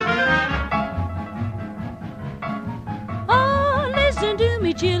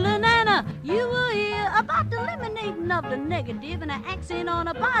me chillin' and you will hear about the eliminating of the negative and an accent on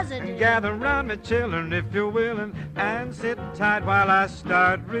a positive. Gather round me children if you're willing, and sit tight while I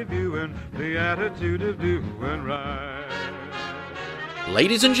start reviewing the attitude of doing right.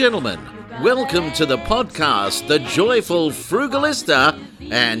 Ladies and gentlemen, welcome to the podcast, The Joyful Frugalista,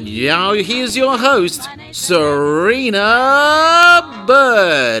 and now here's your host, Serina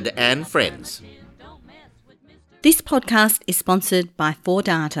Bird and friends. This podcast is sponsored by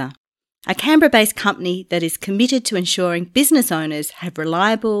 4Data, a Canberra-based company that is committed to ensuring business owners have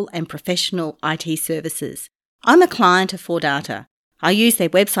reliable and professional IT services. I'm a client of 4Data. I use their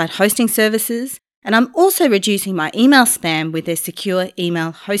website hosting services, and I'm also reducing my email spam with their secure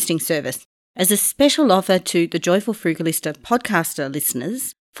email hosting service. As a special offer to the Joyful Frugalista podcaster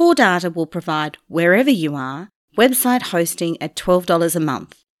listeners, 4Data will provide, wherever you are, website hosting at $12 a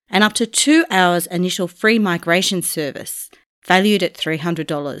month and up to 2 hours initial free migration service, valued at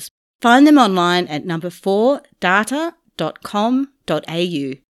 $300. Find them online at number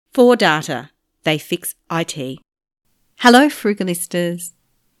 4data.com.au. 4Data, they fix IT. Hello, Frugalistas,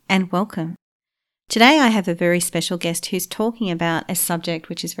 and welcome. Today I have a very special guest who's talking about a subject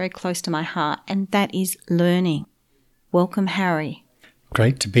which is very close to my heart, and that is learning. Welcome, Harry.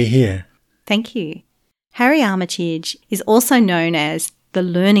 Great to be here. Thank you. Harry Armytage is also known as the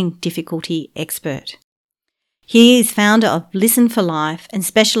learning difficulty expert. He is founder of Listen for Life and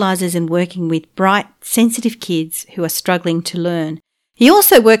specialises in working with bright, sensitive kids who are struggling to learn. He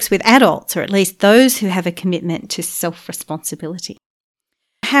also works with adults, or at least those who have a commitment to self-responsibility.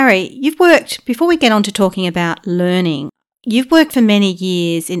 Harry, before we get on to talking about learning, you've worked for many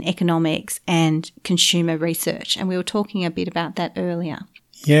years in economics and consumer research, and we were talking a bit about that earlier.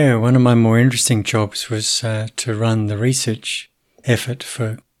 Yeah, one of my more interesting jobs was to run the research effort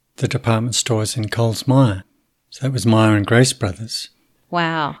for the department stores in Coles Myer. So that was Myer and Grace Brothers.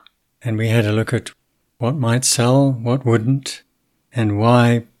 Wow. And we had a look at what might sell, what wouldn't, and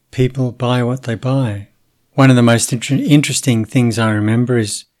why people buy what they buy. One of the most interesting things I remember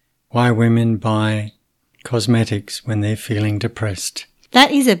is why women buy cosmetics when they're feeling depressed.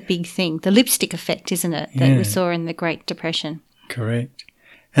 That is a big thing, the lipstick effect, isn't it, that we saw in the Great Depression. Correct.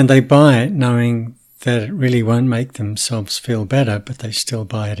 And they buy it knowing that it really won't make themselves feel better, but they still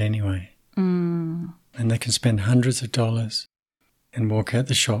buy it anyway. Mm. And they can spend hundreds of dollars and walk out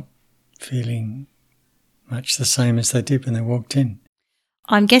the shop feeling much the same as they did when they walked in.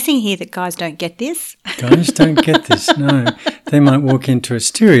 I'm guessing here that guys don't get this. Guys don't get this, no. They might walk into a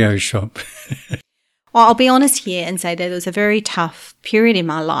stereo shop. Well, I'll be honest here and say that there was a very tough period in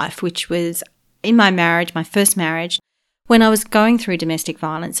my life, which was in my marriage, my first marriage, when I was going through domestic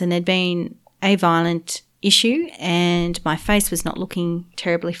violence, and there'd been a violent issue and my face was not looking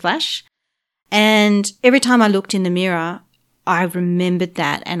terribly flash. And every time I looked in the mirror, I remembered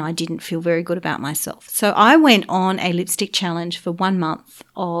that and I didn't feel very good about myself. So I went on a lipstick challenge for 1 month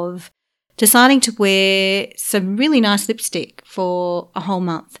of deciding to wear some really nice lipstick for a whole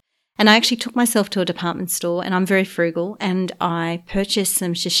month. And I actually took myself to a department store, and I'm very frugal, and I purchased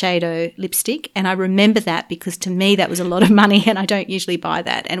some Shiseido lipstick. And I remember that because to me that was a lot of money and I don't usually buy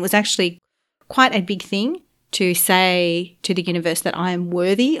that. And it was actually quite a big thing to say to the universe that I am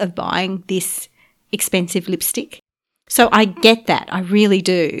worthy of buying this expensive lipstick. So I get that, I really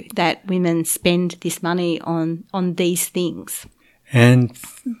do, that women spend this money on these things. And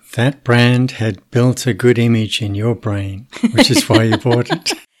that brand had built a good image in your brain, which is why you bought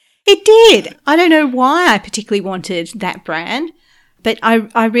it. It did. I don't know why I particularly wanted that brand, but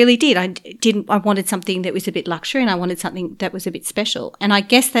I really did. I wanted something that was a bit luxury, and I wanted something that was a bit special. And I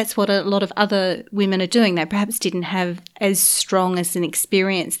guess that's what a lot of other women are doing. They perhaps didn't have as strong as an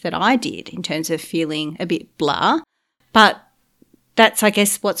experience that I did in terms of feeling a bit blah. But that's, I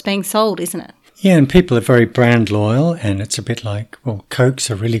guess, what's being sold, isn't it? Yeah, and people are very brand loyal, and it's a bit like, well, Coke's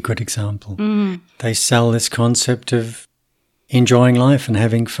a really good example. They sell this concept of enjoying life and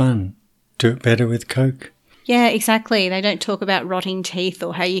having fun. Do it better with Coke. Yeah, exactly. They don't talk about rotting teeth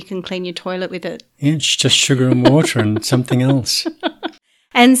or how you can clean your toilet with it. Yeah, it's just sugar and water and something else.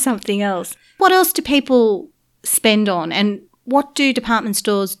 And something else. What else do people spend on, and what do department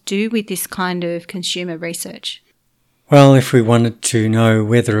stores do with this kind of consumer research? Well, if we wanted to know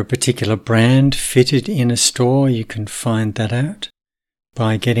whether a particular brand fitted in a store, you can find that out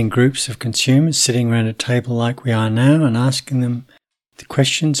by getting groups of consumers sitting around a table like we are now and asking them the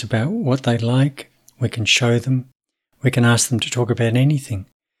questions about what they like. We can show them. We can ask them to talk about anything.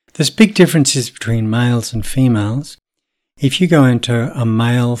 There's big differences between males and females. If you go into a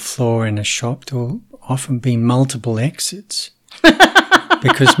male floor in a shop, there will often be multiple exits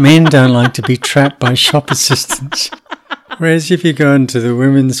because men don't like to be trapped by shop assistants. Whereas if you go into the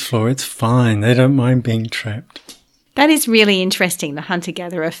women's floor, it's fine. They don't mind being trapped. That is really interesting, the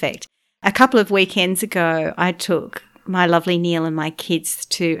hunter-gatherer effect. A couple of weekends ago, I took my lovely Neil and my kids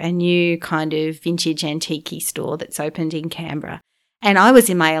to a new kind of vintage antique store that's opened in Canberra. And I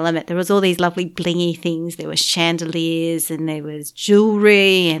was in my element. There was all these lovely blingy things. There were chandeliers and there was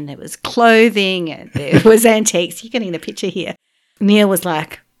jewellery and there was clothing and there was antiques. You're getting the picture here. Neil was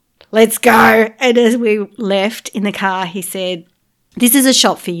like, let's go. And as we left in the car, he said, this is a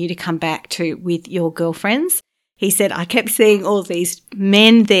shop for you to come back to with your girlfriends. He said, I kept seeing all these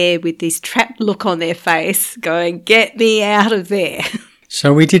men there with this trapped look on their face going, get me out of there.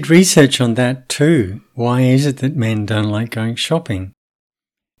 So we did research on that too. Why is it that men don't like going shopping?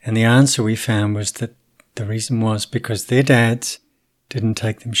 And the answer we found was that the reason was because their dads didn't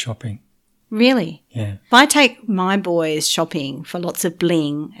take them shopping. Really? Yeah. If I take my boys shopping for lots of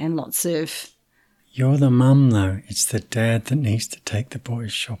bling and lots of... You're the mum though. It's the dad that needs to take the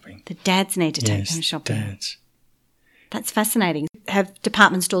boys shopping. The dads need to take them shopping. Yes, dads. That's fascinating. Have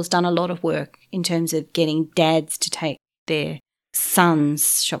department stores done a lot of work in terms of getting dads to take their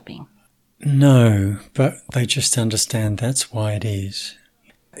sons shopping? No, but they just understand that's why it is.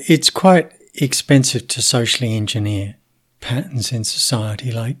 It's quite expensive to socially engineer patterns in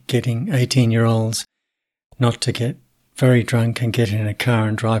society, like getting 18-year-olds not to get very drunk and get in a car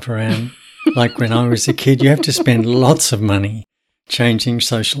and drive around. Like when I was a kid, you have to spend lots of money changing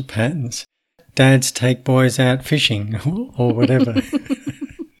social patterns. Dads take boys out fishing or whatever.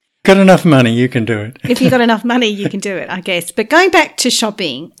 Got enough money, you can do it. If you've got enough money, you can do it, I guess. But going back to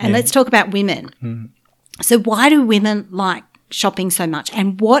shopping, and let's talk about women. So why do women like shopping so much,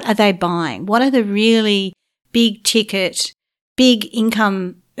 and what are they buying? What are the really big ticket, big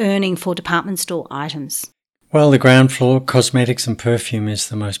income earning for department store items? Well, the ground floor, cosmetics and perfume is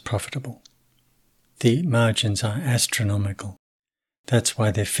the most profitable. The margins are astronomical. That's why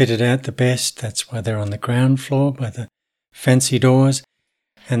they're fitted out the best. That's why they're on the ground floor by the fancy doors.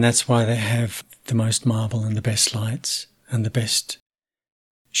 And that's why they have the most marble and the best lights and the best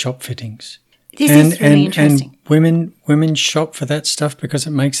shop fittings. This is really interesting. And women shop for that stuff because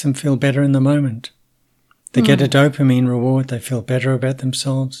it makes them feel better in the moment. They get a dopamine reward. They feel better about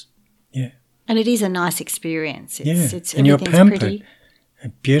themselves. Yeah. And it is a nice experience. It's and you're pampered. Pretty. A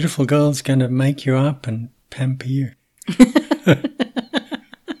beautiful girl's going to make you up and pamper you.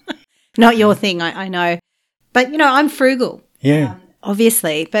 Not your thing, I know. But, I'm frugal. Yeah.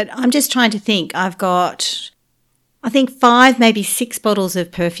 Obviously. But I'm just trying to think. I've got, I think 5, maybe 6 bottles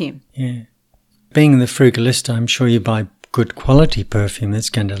of perfume. Yeah. Being the frugalista, I'm sure you buy good quality perfume that's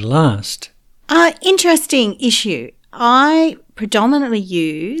going to last. Interesting issue. I predominantly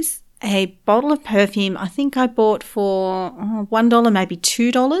use a bottle of perfume I think I bought for $1, maybe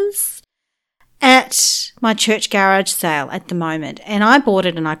 $2 at my church garage sale at the moment. And I bought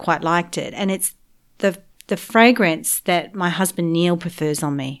it and I quite liked it. And it's the fragrance that my husband Neil prefers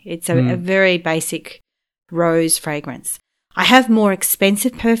on me. It's a very basic rose fragrance. I have more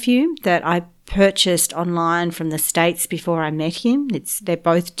expensive perfume that I purchased online from the States before I met him. They're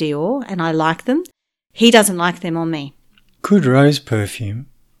both Dior and I like them. He doesn't like them on me. Good rose perfume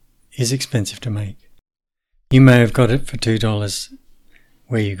is expensive to make. You may have got it for $2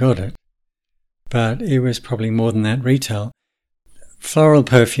 where you got it, but it was probably more than that retail. Floral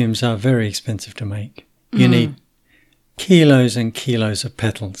perfumes are very expensive to make. You need kilos and kilos of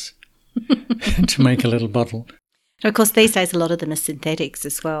petals to make a little bottle. And of course, these days a lot of them are synthetics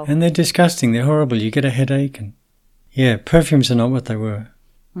as well. And they're disgusting. They're horrible. You get a headache. And perfumes are not what they were.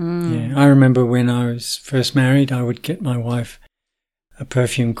 Yeah, I remember when I was first married, I would get my wife a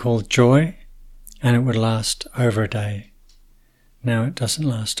perfume called Joy, and it would last over a day. Now it doesn't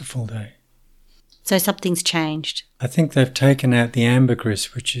last a full day. So something's changed. I think they've taken out the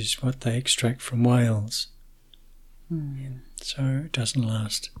ambergris, which is what they extract from whales. So it doesn't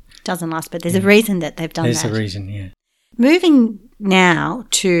last. Doesn't last, but there's a reason that they've done that. There's a reason, yeah. Moving now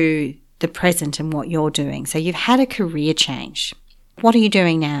to the present and what you're doing. So you've had a career change. What are you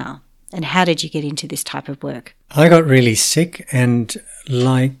doing now? And how did you get into this type of work? I got really sick, and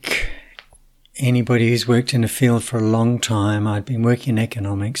like anybody who's worked in a field for a long time, I'd been working in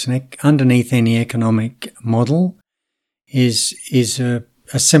economics, and underneath any economic model is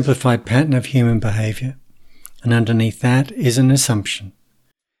a simplified pattern of human behaviour, and underneath that is an assumption.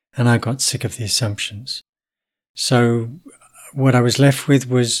 And I got sick of the assumptions. So what I was left with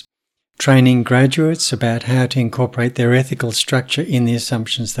was training graduates about how to incorporate their ethical structure in the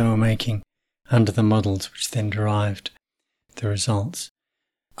assumptions they were making under the models, which then derived the results.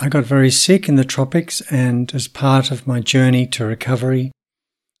 I got very sick in the tropics, and as part of my journey to recovery,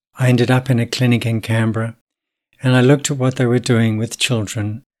 I ended up in a clinic in Canberra, And I looked at what they were doing with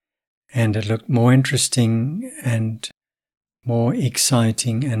children, and it looked more interesting and more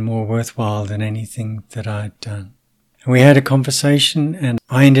exciting and more worthwhile than anything that I'd done. And we had a conversation, and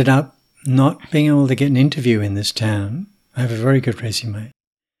I ended up not being able to get an interview in this town. I have a very good resume.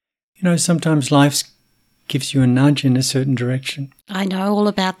 You know, sometimes life gives you a nudge in a certain direction. I know all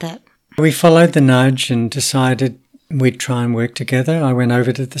about that. We followed the nudge and decided we'd try and work together. I went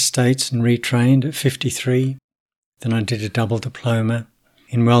over to the States and retrained at 53. Then I did a double diploma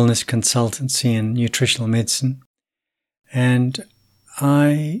in wellness consultancy and nutritional medicine. And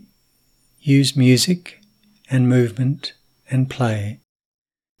I use music and movement and play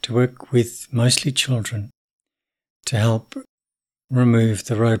to work with mostly children to help remove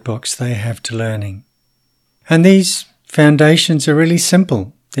the roadblocks they have to learning. And these foundations are really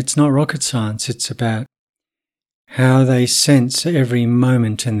simple. It's not rocket science. It's about how they sense every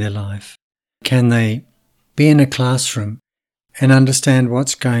moment in their life. Can they be in a classroom and understand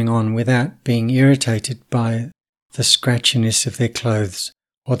what's going on without being irritated by the scratchiness of their clothes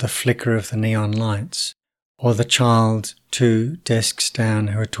or the flicker of the neon lights or the child 2 desks down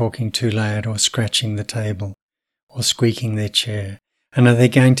who are talking too loud or scratching the table or squeaking their chair? And are they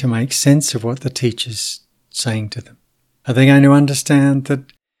going to make sense of what the teacher's saying to them? Are they going to understand that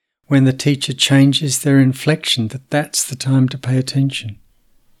when the teacher changes their inflection, that that's the time to pay attention?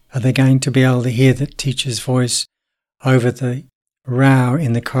 Are they going to be able to hear the teacher's voice over the row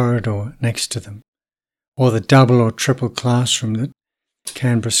in the corridor next to them, or the double or triple classroom that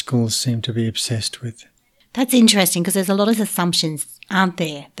Canberra schools seem to be obsessed with? That's interesting because there's a lot of assumptions, aren't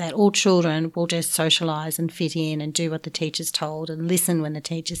there, that all children will just socialise and fit in and do what the teacher's told and listen when the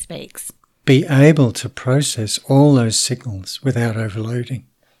teacher speaks. Be able to process all those signals without overloading.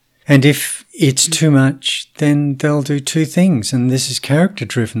 And if it's too much, then they'll do 2 things, and this is character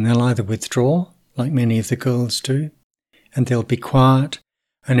driven. They'll either withdraw, like many of the girls do, and they'll be quiet,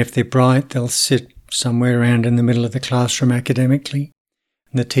 and if they're bright, they'll sit somewhere around in the middle of the classroom academically,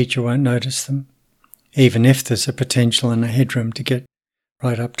 and the teacher won't notice them, even if there's a potential and a headroom to get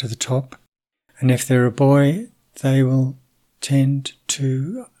right up to the top. And if they're a boy, they will tend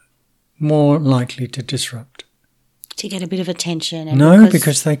to more likely to disrupt. To get a bit of attention. And No,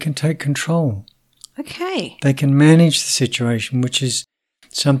 because they can take control. Okay. They can manage the situation, which is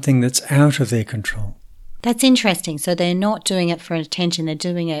something that's out of their control. That's interesting. So they're not doing it for attention, they're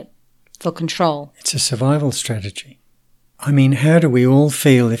doing it for control. It's a survival strategy. I mean, how do we all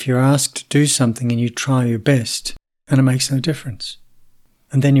feel if you're asked to do something and you try your best and it makes no difference?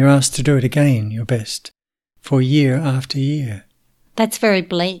 And then you're asked to do it again, your best, for year after year. That's very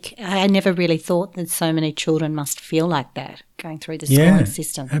bleak. I never really thought that so many children must feel like that going through the schooling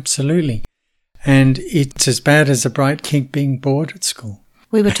system. Absolutely. And it's as bad as a bright kid being bored at school.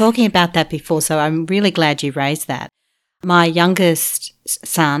 We were talking about that before, so I'm really glad you raised that. My youngest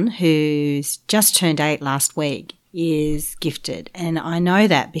son, who's just turned 8 last week, is gifted. And I know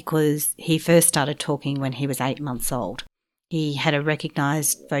that because he first started talking when he was 8 months old. He had a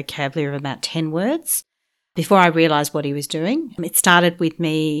recognised vocabulary of about 10 words. Before I realised what he was doing, it started with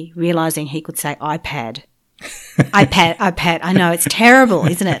me realising he could say iPad. iPad. I know, it's terrible,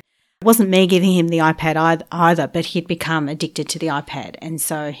 isn't it? It wasn't me giving him the iPad either, but he'd become addicted to the iPad. And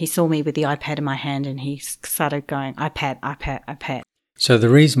so he saw me with the iPad in my hand and he started going, iPad. So the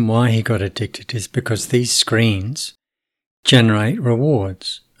reason why he got addicted is because these screens generate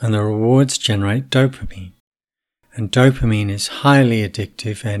rewards, and the rewards generate dopamine. And dopamine is highly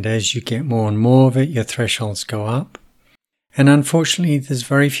addictive, and as you get more and more of it, your thresholds go up. And unfortunately, there's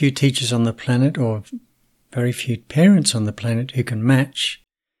very few teachers on the planet or very few parents on the planet who can match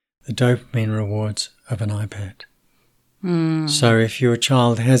the dopamine rewards of an iPad. So if your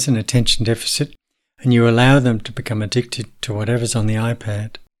child has an attention deficit and you allow them to become addicted to whatever's on the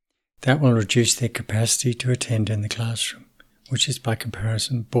iPad, that will reduce their capacity to attend in the classroom, which is by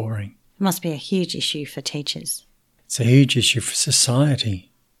comparison boring. It must be a huge issue for teachers. It's a huge issue for society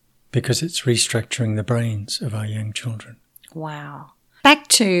because it's restructuring the brains of our young children. Wow. Back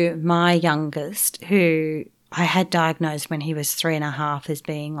to my youngest, who I had diagnosed when he was 3.5 as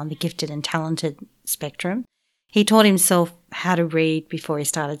being on the gifted and talented spectrum. He taught himself how to read before he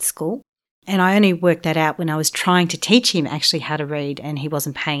started school. And I only worked that out when I was trying to teach him actually how to read, and he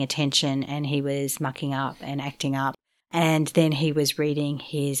wasn't paying attention and he was mucking up and acting up. And then he was reading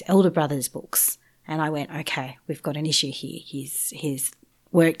his elder brother's books. And I went, okay, we've got an issue here. He's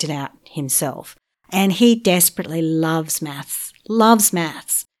worked it out himself. And he desperately loves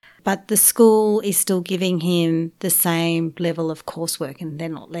maths. But the school is still giving him the same level of coursework and they're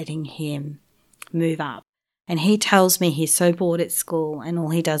not letting him move up. And he tells me he's so bored at school and all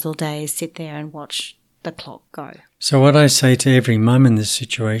he does all day is sit there and watch the clock go. So what I say to every mum in this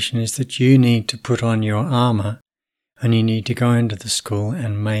situation is that you need to put on your armour and you need to go into the school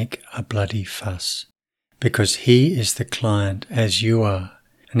and make a bloody fuss, because he is the client as you are.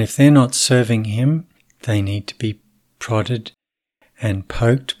 And if they're not serving him, they need to be prodded and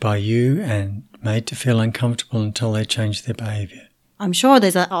poked by you and made to feel uncomfortable until they change their behaviour. I'm sure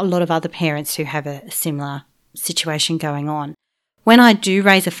there's a lot of other parents who have a similar situation going on. When I do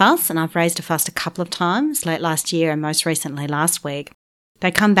raise a fuss, and I've raised a fuss a couple of times, late last year and most recently last week,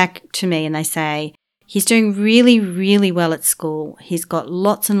 they come back to me and they say, he's doing really, really well at school. He's got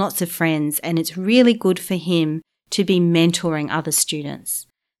lots and lots of friends, and it's really good for him to be mentoring other students.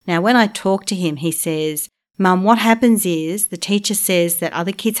 Now, when I talk to him, he says, Mum, what happens is the teacher says that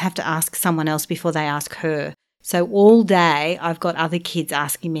other kids have to ask someone else before they ask her. So all day I've got other kids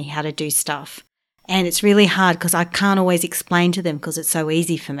asking me how to do stuff. And it's really hard because I can't always explain to them because it's so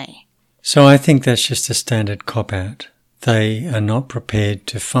easy for me. So I think that's just a standard cop-out. They are not prepared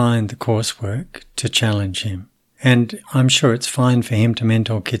to find the coursework to challenge him. And I'm sure it's fine for him to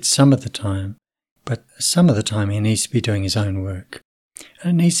mentor kids some of the time, but some of the time he needs to be doing his own work.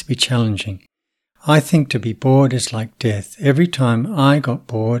 And it needs to be challenging. I think to be bored is like death. Every time I got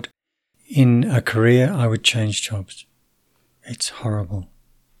bored in a career, I would change jobs. It's horrible.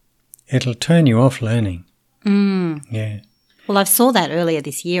 It'll turn you off learning. Yeah. Well, I saw that earlier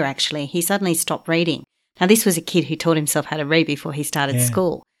this year, actually. He suddenly stopped reading. Now, this was a kid who taught himself how to read before he started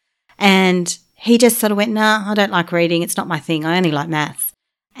school. And he just sort of went, nah, I don't like reading. It's not my thing. I only like maths.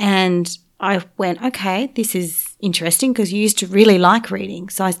 And I went, okay, this is interesting because you used to really like reading.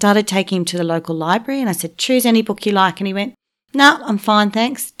 So I started taking him to the local library and I said, choose any book you like. And he went, no, I'm fine,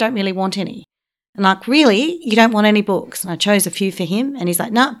 thanks. Don't really want any. And like, really? You don't want any books? And I chose a few for him. And he's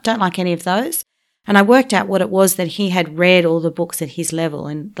like, no, don't like any of those. And I worked out what it was that he had read all the books at his level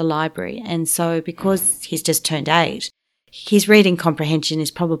in the library. And so because he's just turned 8, his reading comprehension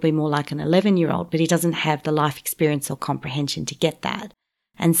is probably more like an 11-year-old, but he doesn't have the life experience or comprehension to get that.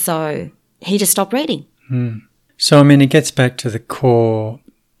 And so he just stopped reading. So, I mean, it gets back to the core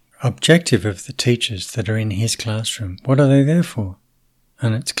objective of the teachers that are in his classroom. What are they there for?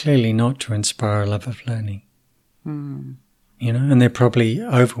 And it's clearly not to inspire a love of learning. You know, and they're probably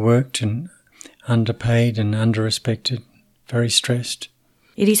overworked and underpaid and under-respected, very stressed.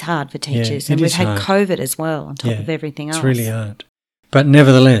 It is hard for teachers, and we've had COVID as well on top of everything else. It's really hard. But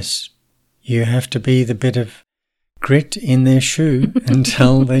nevertheless, you have to be the bit of grit in their shoe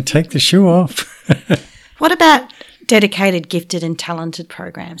until they take the shoe off. What about dedicated, gifted and talented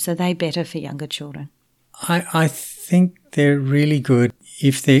programs? Are they better for younger children? I think they're really good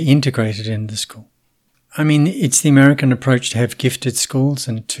if they're integrated in the school. I mean, it's the American approach to have gifted schools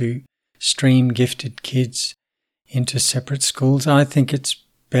and to stream gifted kids into separate schools. I think it's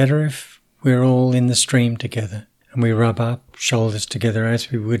better if we're all in the stream together and we rub our shoulders together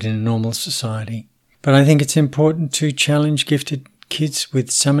as we would in a normal society. But I think it's important to challenge gifted kids with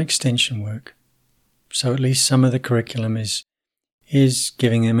some extension work. So at least some of the curriculum is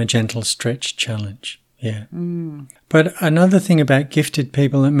giving them a gentle stretch challenge. Yeah. But another thing about gifted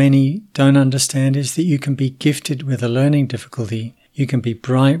people that many don't understand is that you can be gifted with a learning difficulty, you can be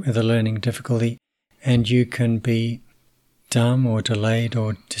bright with a learning difficulty, and you can be dumb or delayed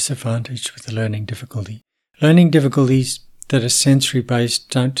or disadvantaged with a learning difficulty. Learning difficulties that are sensory-based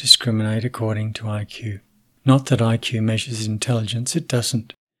don't discriminate according to IQ. Not that IQ measures intelligence, it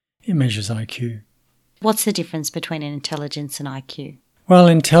doesn't. It measures IQ. What's the difference between intelligence and IQ? Well,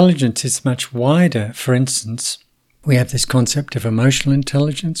 intelligence is much wider. For instance, we have this concept of emotional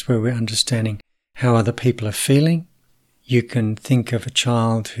intelligence where we're understanding how other people are feeling. You can think of a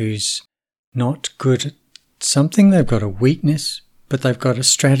child who's not good at something. They've got a weakness, but they've got a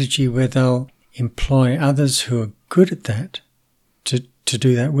strategy where they'll employ others who are good at that to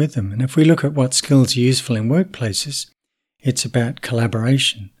do that with them. And if we look at what skills are useful in workplaces, it's about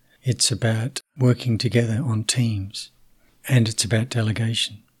collaboration. It's about working together on teams. And it's about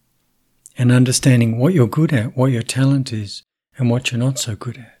delegation. And understanding what you're good at, what your talent is, and what you're not so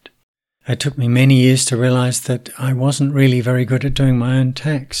good at. It took me many years to realise that I wasn't really very good at doing my own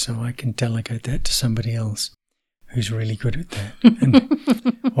tax, so I can delegate that to somebody else who's really good at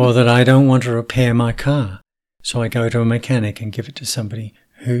that. Or that I don't want to repair my car, so I go to a mechanic and give it to somebody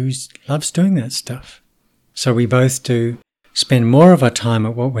who loves doing that stuff. So we both do spend more of our time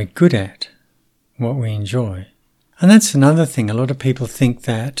at what we're good at, what we enjoy. And that's another thing. A lot of people think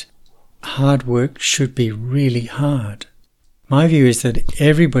that hard work should be really hard. My view is that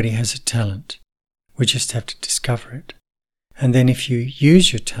everybody has a talent. We just have to discover it. And then if you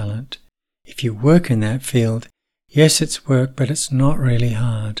use your talent, if you work in that field, yes, it's work, but it's not really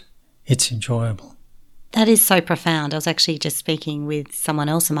hard. It's enjoyable. That is so profound. I was actually just speaking with someone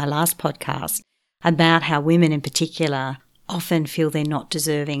else in my last podcast about how women in particular often feel they're not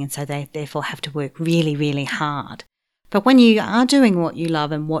deserving, and so they therefore have to work really, really hard. But when you are doing what you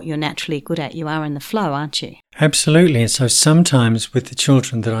love and what you're naturally good at, you are in the flow, aren't you? Absolutely. And so sometimes with the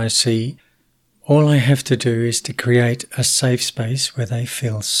children that I see, all I have to do is to create a safe space where they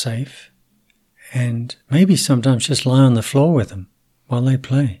feel safe, and maybe sometimes just lie on the floor with them while they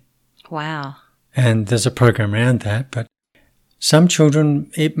play. Wow. And there's a program around that, but some children,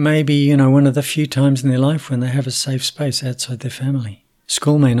 it may be, one of the few times in their life when they have a safe space outside their family.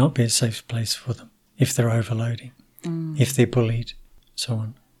 School may not be a safe place for them if they're overloading, if they're bullied, so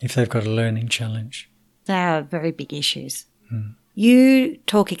on, if they've got a learning challenge. They are very big issues. You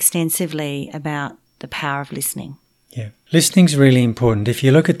talk extensively about the power of listening. Yeah, listening's really important. If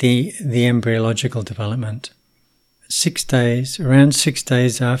you look at the embryological development, around 6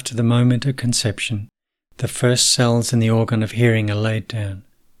 days after the moment of conception, the first cells in the organ of hearing are laid down.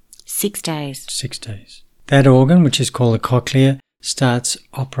 6 days. 6 days. That organ, which is called the cochlea, starts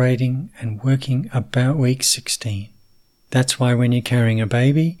operating and working about week 16. That's why when you're carrying a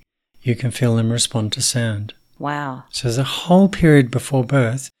baby, you can feel them respond to sound. Wow. So there's a whole period before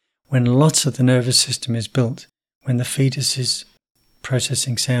birth when lots of the nervous system is built, when the fetus is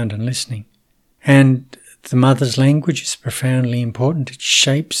processing sound and listening. And the mother's language is profoundly important. It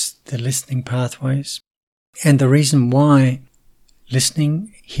shapes the listening pathways. And the reason why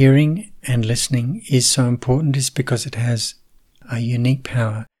listening, hearing and listening is so important is because it has a unique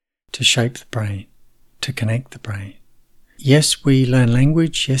power to shape the brain, to connect the brain. Yes, we learn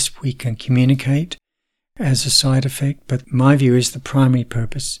language. Yes, we can communicate as a side effect, but my view is the primary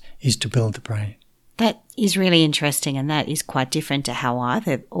purpose is to build the brain. That is really interesting, and that is quite different to how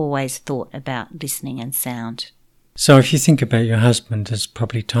I've always thought about listening and sound. So if you think about your husband, there's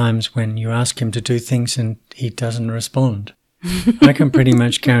probably times when you ask him to do things and he doesn't respond. I can pretty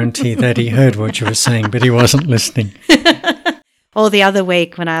much guarantee that he heard what you were saying, but he wasn't listening. Or the other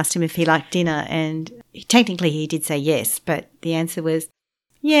week when I asked him if he liked dinner, and technically he did say yes, but the answer was,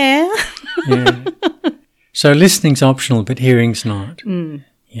 yeah. Yeah. So listening's optional, but hearing's not.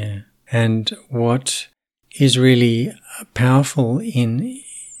 Yeah. And what is really powerful in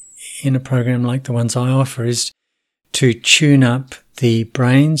a program like the ones I offer is to tune up the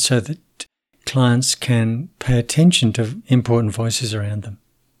brain so that clients can pay attention to important voices around them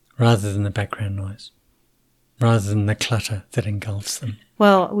rather than the background noise, rather than the clutter that engulfs them.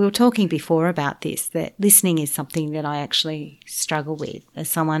 Well, we were talking before about this, that listening is something that I actually struggle with. As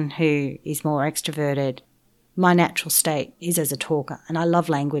someone who is more extroverted, my natural state is as a talker, and I love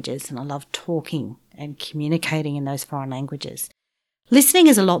languages and I love talking and communicating in those foreign languages. Listening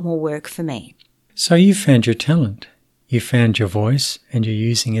is a lot more work for me. So you found your talent. You found your voice and you're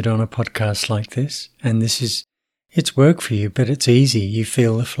using it on a podcast like this. And it's work for you, but it's easy. You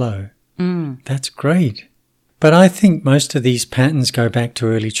feel the flow. That's great. But I think most of these patterns go back to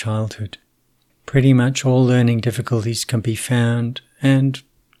early childhood. Pretty much all learning difficulties can be found, and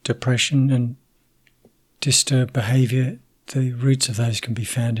depression and disturbed behaviour, the roots of those can be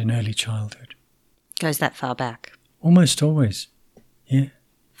found in early childhood. Goes that far back? Almost always, yeah.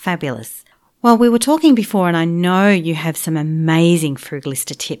 Fabulous. Well, we were talking before, and I know you have some amazing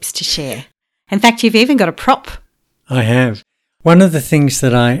Frugalista tips to share. In fact, you've even got a prop. I have. One of the things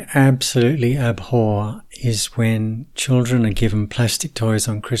that I absolutely abhor is when children are given plastic toys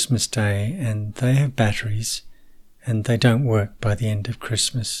on Christmas Day and they have batteries and they don't work by the end of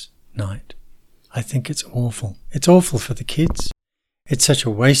Christmas night. I think it's awful. It's awful for the kids. It's such a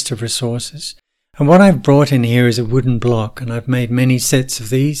waste of resources. And what I've brought in here is a wooden block, and I've made many sets of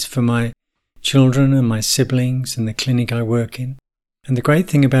these for my children and my siblings and the clinic I work in. And the great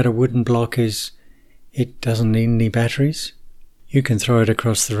thing about a wooden block is it doesn't need any batteries. You can throw it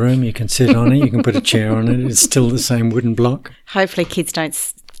across the room, you can sit on it, you can put a chair on it, it's still the same wooden block. Hopefully kids don't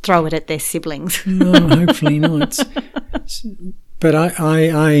throw it at their siblings. No, hopefully not. But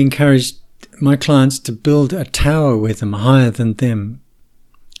I encourage my clients to build a tower with them higher than them.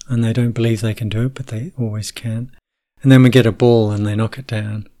 And they don't believe they can do it, but they always can. And then we get a ball and they knock it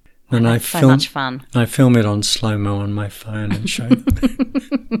down. And That's so much fun. I film it on slow-mo on my phone and show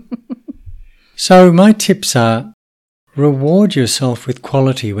them. So my tips are, reward yourself with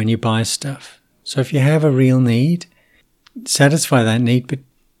quality when you buy stuff. So if you have a real need, satisfy that need, but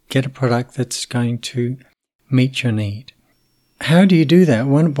get a product that's going to meet your need. How do you do that?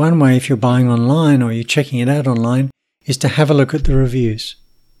 One way, if you're buying online or you're checking it out online, is to have a look at the reviews.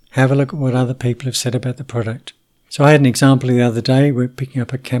 Have a look at what other people have said about the product. So I had an example the other day. We're picking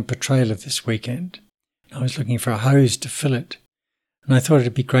up a camper trailer this weekend. I was looking for a hose to fill it. And I thought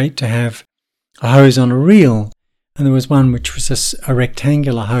it'd be great to have a hose on a reel, and there was one which was a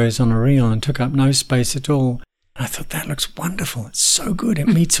rectangular hose on a reel and took up no space at all. I thought, that looks wonderful. It's so good. It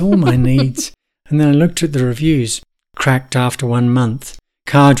meets all my needs. And then I looked at the reviews. Cracked after 1 month.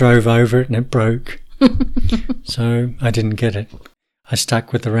 Car drove over it and it broke. So I didn't get it. I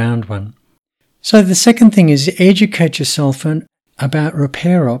stuck with the round one. So the second thing is educate yourself about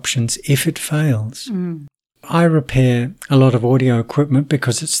repair options if it fails. I repair a lot of audio equipment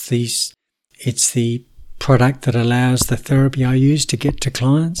because it's the product that allows the therapy I use to get to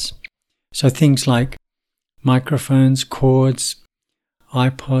clients. So things like microphones, cords,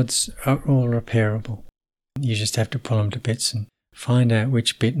 iPods are all repairable. You just have to pull them to bits and find out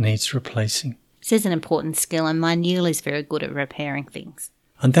which bit needs replacing. This is an important skill, and my Neil is very good at repairing things.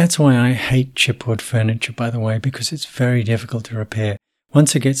 And that's why I hate chipboard furniture, by the way, because it's very difficult to repair.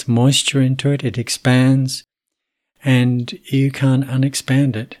 Once it gets moisture into it, it expands, and you can't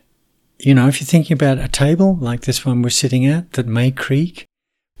unexpand it. You know, if you're thinking about a table like this one we're sitting at that may creak,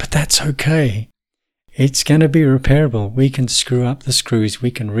 but that's okay. It's going to be repairable. We can screw up the screws.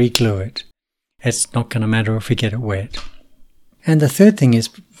 We can re-glue it. It's not going to matter if we get it wet. And the third thing is,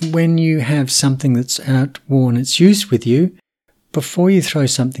 when you have something that's outworn its use with you, before you throw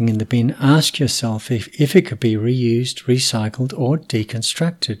something in the bin, ask yourself if it could be reused, recycled, or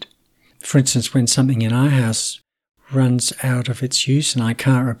deconstructed. For instance, when something in our house runs out of its use and I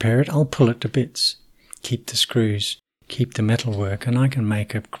can't repair it, I'll pull it to bits. Keep the screws, keep the metalwork, and I can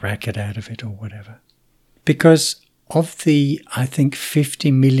make a racket out of it or whatever. Because of the, I think,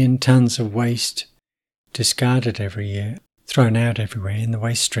 50 million tonnes of waste discarded every year, thrown out everywhere in the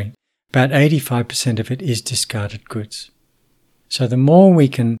waste stream, about 85% of it is discarded goods. So the more we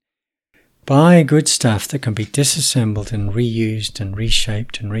can buy good stuff that can be disassembled and reused and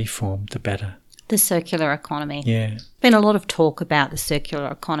reshaped and reformed, the better. The circular economy. Yeah. Been a lot of talk about the circular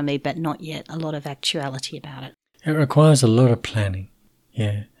economy, but not yet a lot of actuality about it. It requires a lot of planning.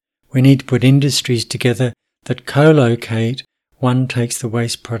 Yeah. We need to put industries together that co-locate, one takes the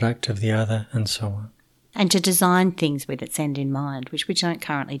waste product of the other, and so on. And to design things with its end in mind, which we don't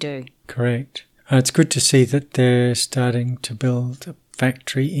currently do. Correct. It's good to see that they're starting to build a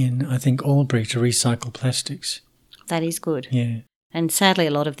factory in, I think, Albury to recycle plastics. That is good. Yeah. And sadly,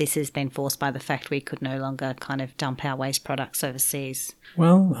 a lot of this has been forced by the fact we could no longer kind of dump our waste products overseas.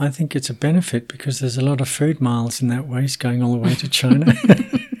 Well, I think it's a benefit because there's a lot of food miles in that waste going all the way to China.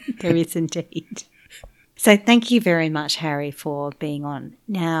 There is indeed. So thank you very much, Harry, for being on.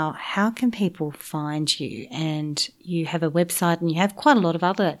 Now, how can people find you? And you have a website and you have quite a lot of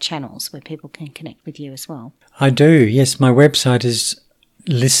other channels where people can connect with you as well. I do, yes. My website is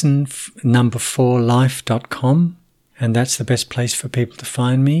listen4life.com, and that's the best place for people to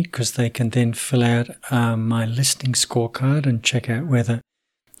find me because they can then fill out my listening scorecard and check out whether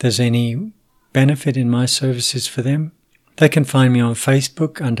there's any benefit in my services for them. They can find me on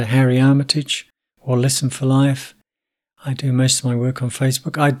Facebook under Harry Armytage or Listen for Life. I do most of my work on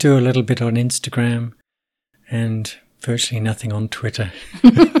Facebook. I do a little bit on Instagram and virtually nothing on Twitter.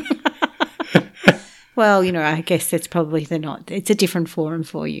 Well, you know, I guess it's probably it's a different forum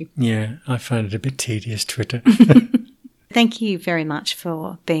for you. Yeah, I find it a bit tedious, Twitter. Thank you very much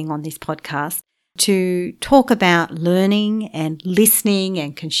for being on this podcast to talk about learning and listening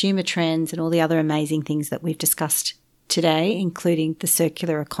and consumer trends and all the other amazing things that we've discussed today, including the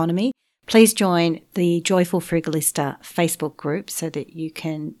circular economy. Please join the Joyful Frugalista Facebook group so that you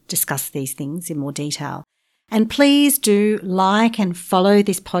can discuss these things in more detail. And please do like and follow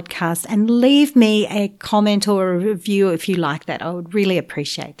this podcast and leave me a comment or a review if you like that. I would really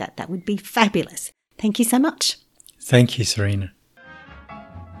appreciate that. That would be fabulous. Thank you so much. Thank you, Serina.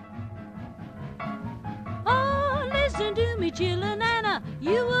 Oh, listen to me, chillin' Anna.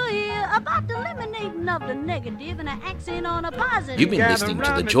 You will hear about the eliminating of the negative and an accent on a positive. You've been listening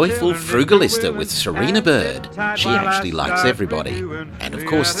to The Joyful Frugalista with Serina Bird. She actually likes everybody. And of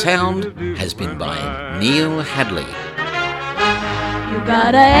course, sound has been by Neil Hadley. You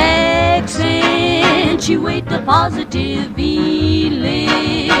got an accentuate the positive,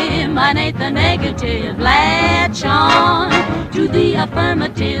 eliminate the negative, latch on to the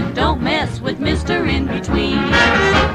affirmative, don't mess with Mr. In Between.